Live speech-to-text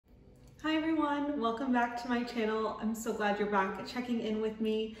everyone, welcome back to my channel. I'm so glad you're back checking in with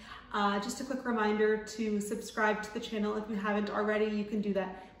me. Just a quick reminder to subscribe to the channel if you haven't already. You can do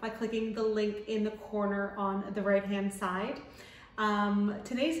that by clicking the link in the corner on the right hand side.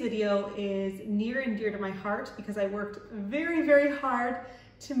 Today's video is near and dear to my heart because I worked very hard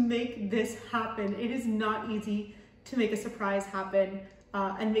to make this happen. It is not easy to make a surprise happen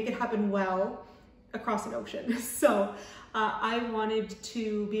and make it happen well across an ocean. So I wanted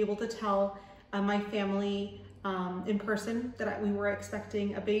to be able to tell my family in person that we were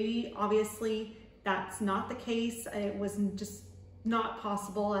expecting a baby. Obviously, that's not the case. It was just not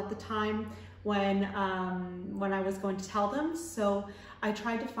possible at the time when I was going to tell them. So I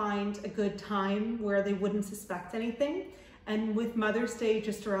tried to find a good time where they wouldn't suspect anything. And with Mother's Day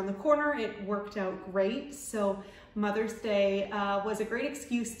just around the corner, it worked out great. So Mother's Day was a great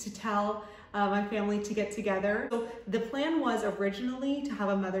excuse to tell my family to get together. So the plan was originally to have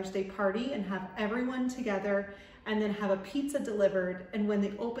a Mother's Day party and have everyone together and then have a pizza delivered. And when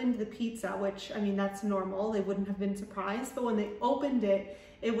they opened the pizza, which I mean, that's normal, they wouldn't have been surprised, but when they opened it,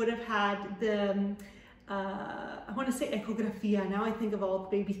 it would have had the, I want to say ecografia, now I think of all the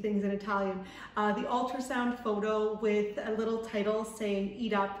baby things in Italian, the ultrasound photo with a little title saying,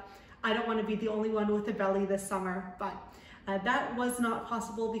 "Eat up, I don't want to be the only one with a belly this summer." But that was not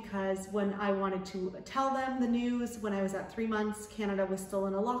possible because when I wanted to tell them the news, when I was at 3 months, Canada was still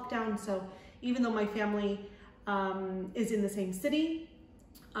in a lockdown. So even though my family is in the same city,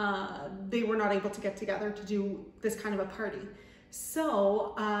 they were not able to get together to do this kind of a party.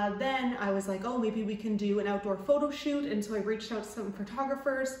 So then I was like, oh, maybe we can do an outdoor photo shoot. And so I reached out to some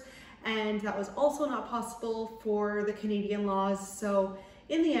photographers, and that was also not possible for the Canadian laws. So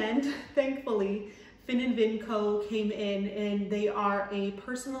in the end, thankfully, Fin Vin Co came in, and they are a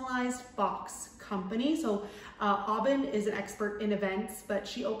personalized box company. So Aubin is an expert in events, but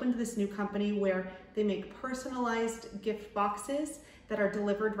she opened this new company where they make personalized gift boxes that are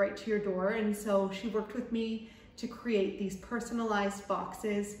delivered right to your door. And so she worked with me to create these personalized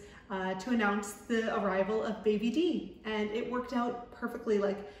boxes to announce the arrival of baby D. And it worked out perfectly.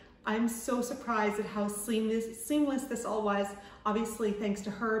 Like, I'm so surprised at how seamless this all was. Obviously, thanks to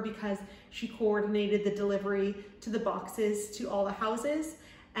her, because she coordinated the delivery to the boxes to all the houses.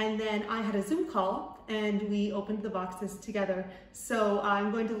 And then I had a Zoom call and we opened the boxes together. So I'm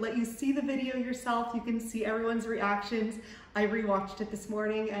going to let you see the video yourself. You can see everyone's reactions. I rewatched it this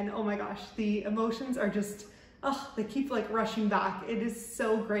morning and oh my gosh, the emotions are just, oh, they keep like rushing back. It is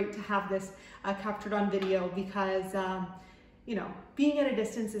so great to have this captured on video because you know, being at a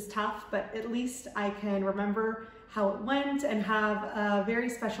distance is tough, but at least I can remember how it went and have a very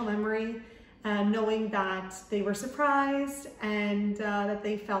special memory, knowing that they were surprised and that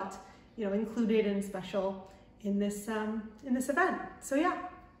they felt, you know, included and special in this event. So yeah,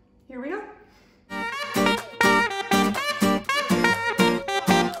 here we go.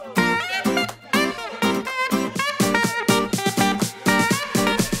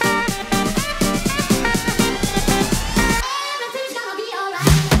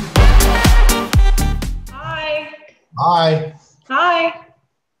 Hi. Hi.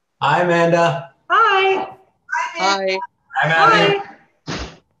 Hi, Amanda. Hi. Hi. Hi,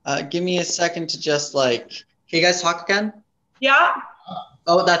 Amanda. Give me a second to just like, can you guys talk again? Yeah.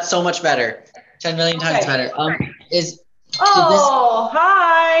 Oh, that's so much better. 10 million times better. Hi.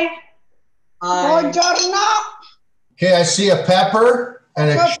 Buongiorno. Okay, I see a pepper and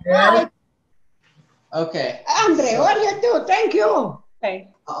a chair. Okay. Andre, what do you do? Thank you.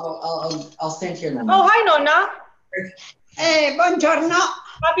 Okay. I'll stand here now. Oh, hi, Nonna. Buongiorno.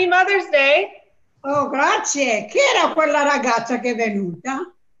 Happy Mother's Day. Oh, grazie. Chi era quella ragazza che è venuta?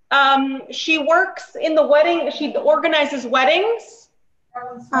 She works in the wedding. She organizes weddings.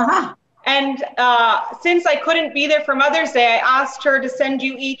 Uh-huh. And since I couldn't be there for Mother's Day, I asked her to send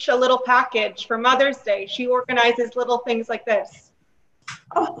you each a little package for Mother's Day. She organizes little things like this.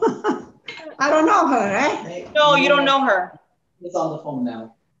 Oh, I don't know her, eh? No, you don't know her. She's on the phone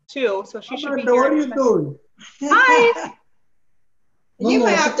now. Too, so she should be What are here. you doing? Hi. Io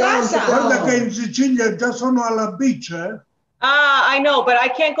è a casa. Guarda che in Sicilia già sono alla beach, eh? I know, but I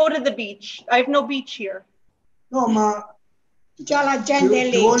can't go to the beach. I have no beach here. No, ma C'è la gente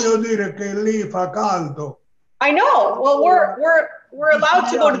ti lì. voglio dire che lì fa caldo. I know. Well, we're allowed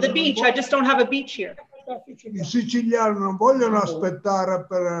to go to the beach. I just don't have a beach here. I siciliani non vogliono aspettare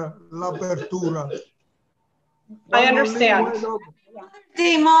per l'apertura. I understand.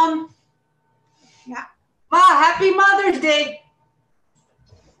 Day, Mom. Yeah. Ma, happy Mother's Day.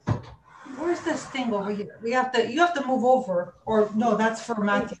 Where's this thing over here? You have to move over, or no, that's for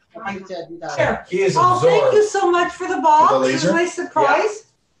Matthew. Here. He is Oh, thank absorbed. you so much for the box. For the It's a laser? nice surprise.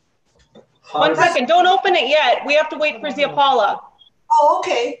 1 second. Don't open it yet. We have to wait for Zia Paula. Oh,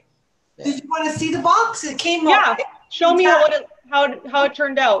 okay. Did you want to see the box? It came Yeah. up. Show me how it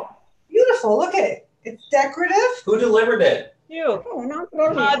turned out. Beautiful. Look at it. It's decorative. Who delivered it? You.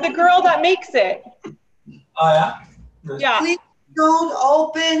 The girl that makes it. Oh, yeah? Yeah. Please don't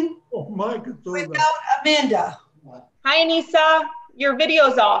open Oh, my God. without Amanda. Hi, Anissa. Your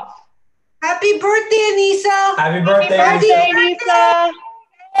video's off. Happy birthday, Anissa. Happy birthday. Happy birthday, Anissa.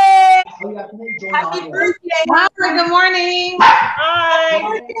 Happy birthday. Hi, good morning. Hi.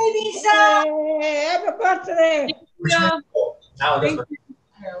 Happy birthday, Anissa. Happy birthday. Now it doesn't.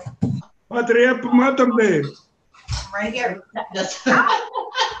 Right here.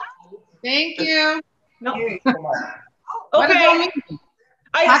 Thank you. No. What Okay. about me?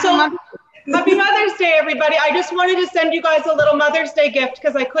 Happy Mother's Day, everybody. I just wanted to send you guys a little Mother's Day gift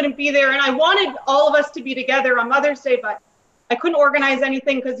because I couldn't be there, and I wanted all of us to be together on Mother's Day, but I couldn't organize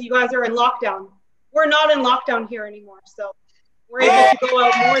anything because you guys are in lockdown. We're not in lockdown here anymore, so we're able to go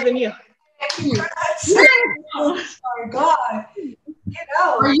out more than you. Oh my God. Get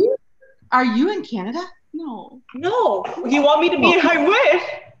out. Are you in Canada? No. No. You want me to be? I wish.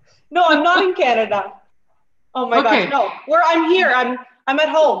 No, I'm not in Canada. Oh my Okay. gosh, no. I'm here. I'm at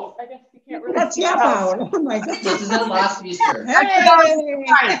home. I guess you can't really That's see your the house. house. Oh my God. This isn't last Easter.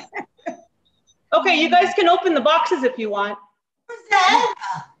 Hey. Okay, you guys can open the boxes if you want. Where's that?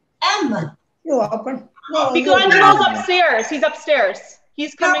 Emma. You open. Michelangelo's upstairs. He's upstairs.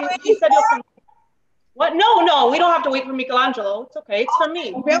 He's coming. He said he'll come. What? No, we don't have to wait for Michelangelo. It's okay. It's for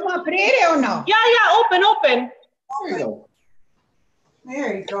me. Dobbiamo aprire o no? Yeah, open. There you go.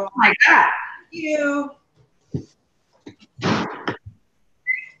 There you go. Oh my God. Thank you.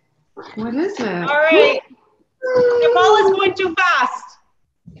 What is it? All right. Paula's going too fast.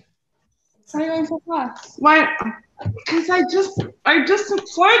 Why are you going so fast? Why? Because I just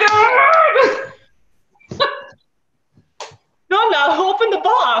excited. Nonna, open the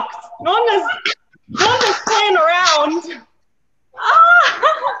box. Nonna's playing around.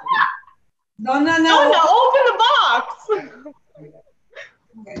 No. Nonna, open the box.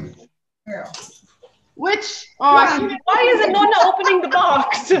 Here. Which? Oh, I can't. Why isn't Nonna opening the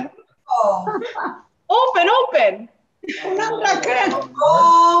box? Oh. Open.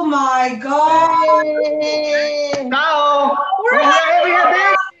 Oh my God. No. We're having a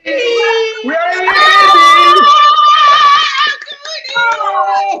baby. We're having a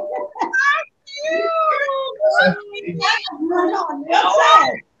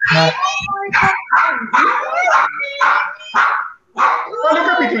Quando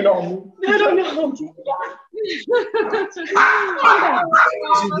capito i nomi? I don't know.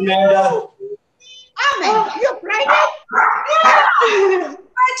 Amanda. You're pregnant?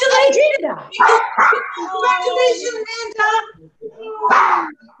 Congratulations. Congratulations, Amanda.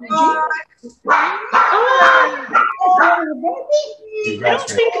 I don't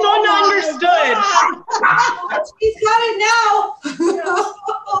think Nonna understood. She's got it now.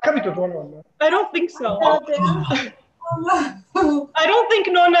 Capito tuo nonno? I don't think so. I don't think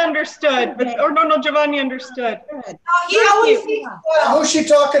Nonna understood, or Nonno Giovanni understood. He always thinks, Who's she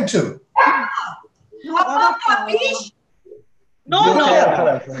talking to? Papa, fish. Nonno.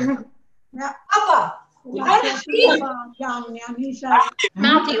 Papa.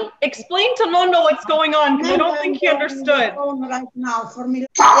 Matthew, explain to Nonno what's going on, because I don't think he understood. Right now for me.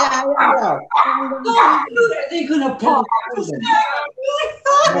 Are they gonna pop?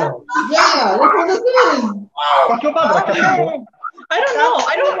 Yeah, look what it is. Ma tuo padre ha capito? I don't know.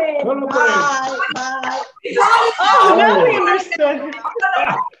 Non lo prendo. Oh, now he understood.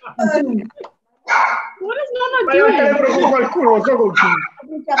 What is Nonna Ma io doing? telefono con qualcuno, non so con chi.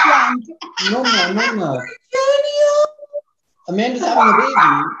 Nonna. Amanda's having a baby.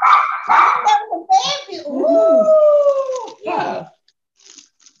 Yeah.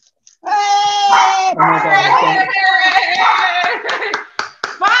 Oh my God.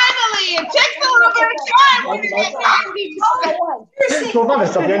 Finally, it takes a little bit of time when you get babies. Tuo padre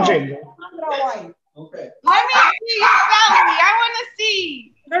sta piangendo. Okay. Let me see your belly. I want to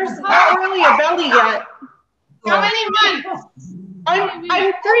see. There's not really a belly yet. How many months? I'm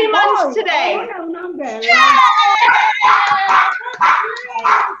 3 months today.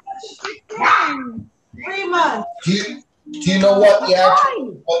 Three months. Do you know what the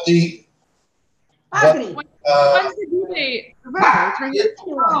actual, When's the due date?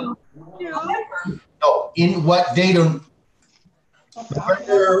 no, in what date of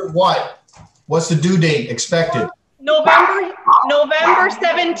November what? What's the due date expected? November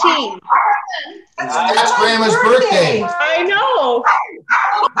 17. That's Grandma's birthday. I know.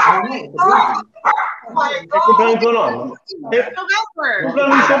 E comprare il tuo nonno. November.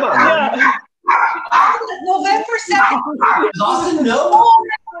 Comprare il tuo padre. Yeah. Does Austin know?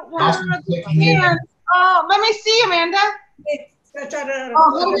 Austin's clicking in. Oh, let me see, Amanda. Oh,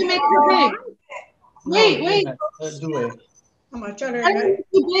 how do we make her big? Wait. Do it. How do we make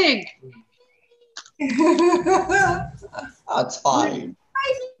you big? That's fine.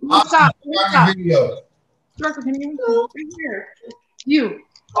 Austin, start the video. Director, can you right here? You.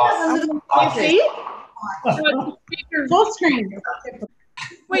 Austin. You see? Full screen.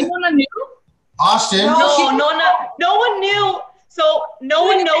 Wait, Nonna knew? Austin. No one knew. So no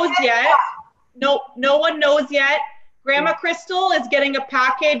one knows yet. No one knows yet. Grandma Crystal is getting a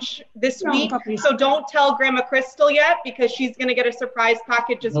package this week, so don't tell Grandma Crystal yet because she's gonna get a surprise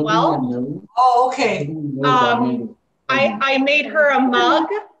package as well. Oh, okay. I made her a mug,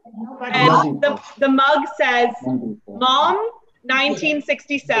 and the mug says, "Mom,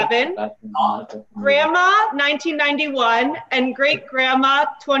 1967, Grandma, 1991, and Great Grandma,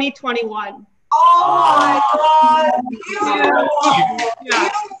 2021." Oh my God.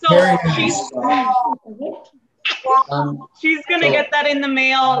 Yeah. So she's gonna get that in the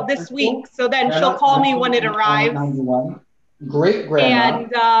mail this week. So then she'll call me when it arrives. Great grandma.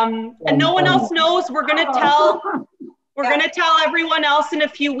 And no one else knows. We're gonna tell everyone else in a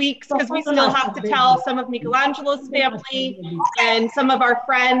few weeks because we still have to tell some of Michelangelo's family and some of our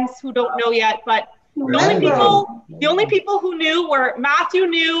friends who don't know yet. But the only people who knew were Matthew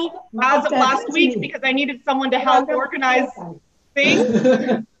knew as of last week because I needed someone to help organize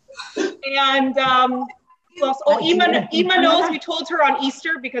things. And who else? Oh, Ima knows. We told her on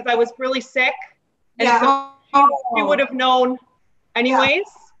Easter because I was really sick, and so we would have known anyways.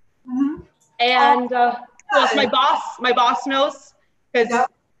 And who else? My boss knows because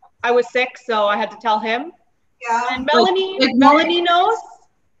I was sick, so I had to tell him. Yeah. And Melanie knows.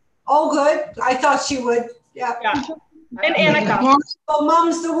 Oh, good. I thought she would. Yeah. And Annika. So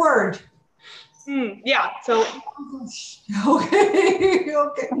mom's the word. Yeah. So. Okay.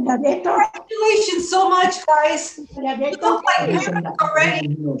 Congratulations so much, guys. You look like you're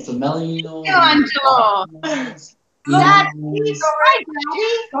already. So Melanie knows. Angelo. That's right,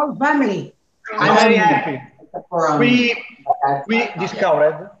 Daddy. Whole family. I'm very happy. We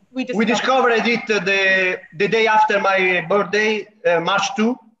discovered it the day after my birthday, March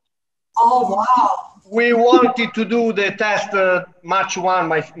 2. Oh, wow. We wanted to do the test March 1,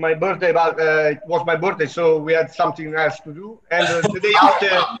 my birthday, but it was my birthday, so we had something else to do. And the day after,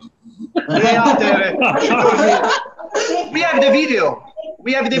 we have the video.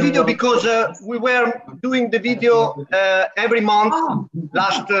 We have the video because we were doing the video every month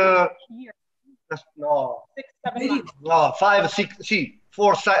last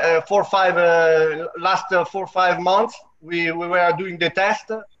 4-5 months. We were doing the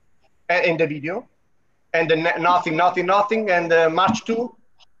test in the video. And then nothing. And March 2,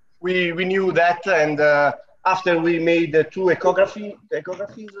 we knew that. And after we made the 2 echographies,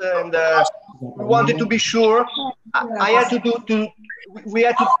 and we wanted to be sure. I had we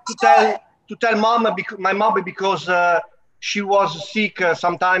had to tell my mom because she was sick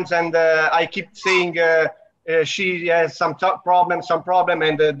sometimes, and I keep saying she has some problem,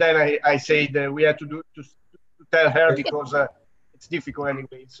 and then I said we had to tell her because it's difficult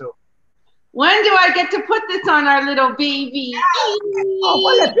anyway. So. When do I get to put this on our little baby? Oh,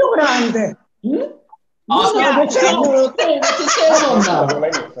 quella è più grande.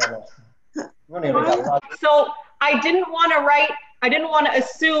 So I didn't want to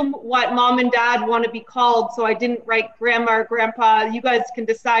assume what mom and dad want to be called, so I didn't write grandma or grandpa. You guys can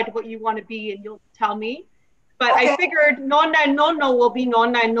decide what you want to be and you'll tell me. But I figured Nonna and Nonno will be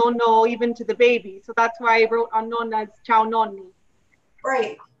Nonna and Nonno even to the baby. So that's why I wrote on Nonna's Ciao Nonni.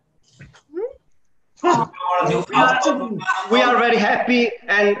 Right. We are very happy,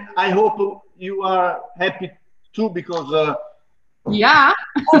 and I hope you are happy too, because yeah,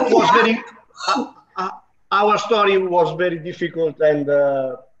 it was very. Our story was very difficult, and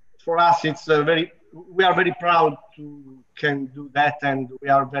for us, it's very. We are very proud to can do that, and we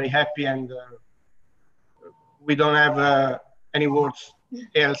are very happy, and we don't have any words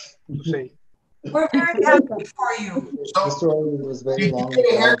else to say. We're very happy for you. So, did you get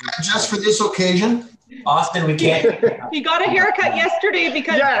a haircut just for this occasion? Austin, we can't. He got a haircut yesterday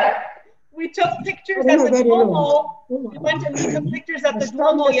because we took pictures at the Duomo. We went and we took pictures at the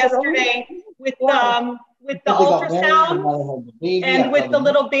Duomo yesterday with the ultrasound and with the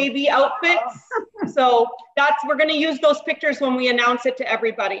little baby outfits. So we're going to use those pictures when we announce it to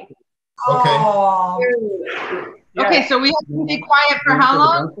everybody. Okay. Okay, so we have to be quiet for how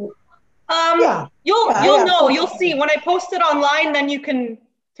long? You'll know. You'll see when I post it online. Then you can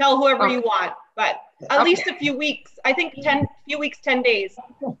tell whoever you want. But at least a few weeks. I think 10 days.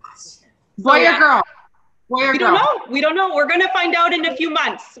 Boy or girl? Where, We don't know. We don't know. We're going to find out in a few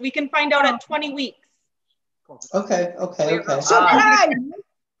months. We can find out at 20 weeks. Okay.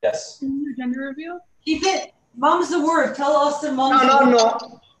 Yes. Gender reveal? Keep it. Mom's the word. Tell us the mom's No, the no, word.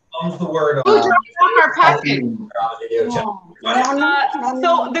 no. Mom's the word Who on dropped off our package? the video chat.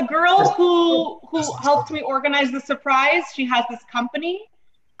 So the girl who helped me organize the surprise, she has this company,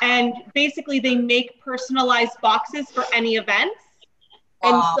 and basically they make personalized boxes for any events.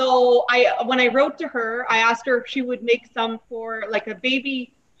 And so when I wrote to her, I asked her if she would make some for like a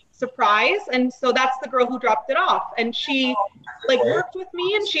baby surprise. And so that's the girl who dropped it off. And she like worked with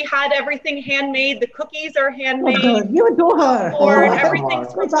me, and she had everything handmade. The cookies are handmade. Give it to her. Or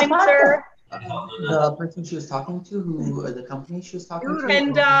everything's from winter. The person she was talking to, or the company she was talking to.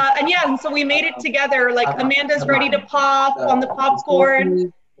 And yeah, and so we made it together. Like Amanda's ready to pop on the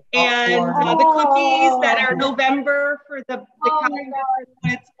popcorn. And the cookies that are November for the calendar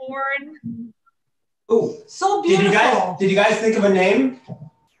when it's born. Ooh. So beautiful. Did you guys think of a name?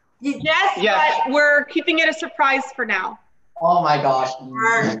 Yes, Yes. but we're keeping it a surprise for now. Oh my gosh.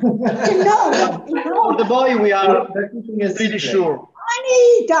 For the boy, we are pretty sure.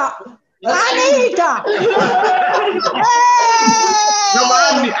 Anita!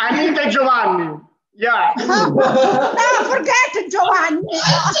 Giovanni, Anita and Giovanni. Yeah. No, forget Giovanni.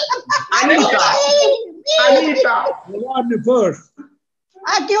 Anita. Giovanni first.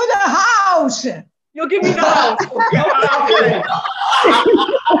 I give the house. You'll give me the house.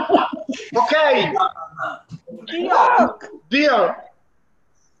 Okay. Deal.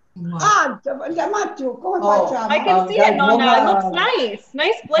 Matteo, come facciamo? I can see it, Nonna. It looks nice.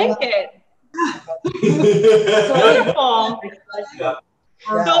 Nice blanket. Beautiful.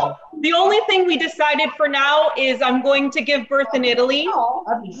 So the only thing we decided for now is I'm going to give birth in Italy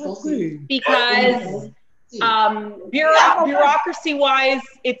because bureaucracy-wise,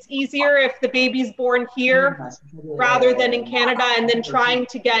 it's easier if the baby's born here rather than in Canada, and then trying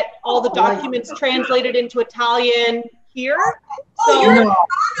to get all the documents translated into Italian here.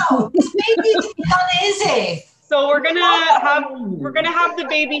 This baby's Milanese. So we're gonna have the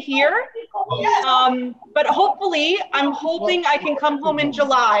baby here, but hopefully I'm hoping I can come home in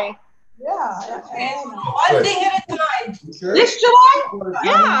July. One thing at a time. This July?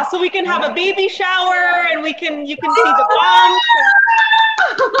 Yeah, so we can have a baby shower and you can see the bump.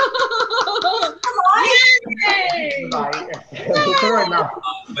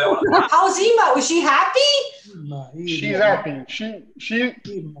 How's Ima? Was she happy? She's happy. She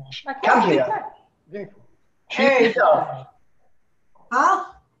come here. She's Huh?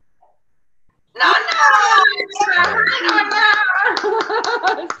 No!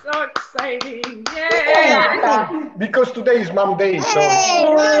 So exciting. Yay! because today is Mom Day, so.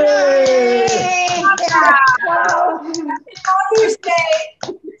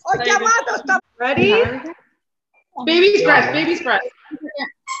 Ready? Baby's breath.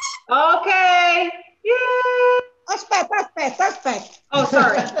 Okay. Yay! Aspetta. Oh,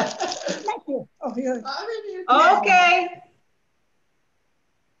 sorry. Okay.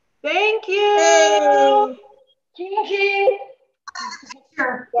 Thank you. Gigi.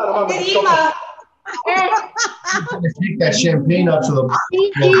 Get Ima. Take that champagne up to the.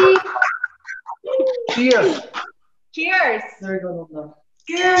 Cheers. Cheers.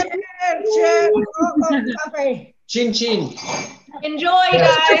 Chin chin. Enjoy,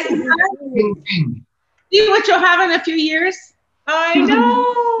 guys. See what you'll have in a few years? I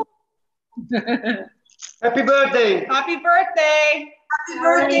know. Happy birthday. Happy birthday. Happy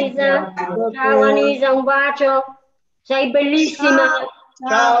birthday. Ciao Anisa, un bacio. Sei bellissima.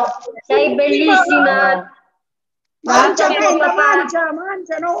 Ciao. Sei bellissima. Mangia, papà.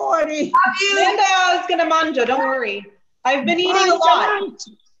 mangia, Nori. Linda is gonna manja, don't worry. I've been eating a lot.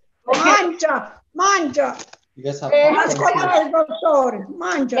 Mangia. You guys have Ascolta il dottore,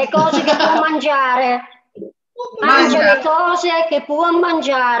 mangia. Le cose che può mangiare. Mangia le cose che può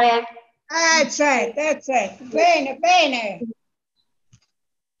mangiare. That's it. Bene.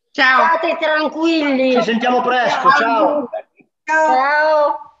 Ciao. State tranquilli. Ci sentiamo presto. Ciao.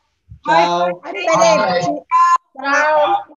 Ciao. Arrivederci. Ciao.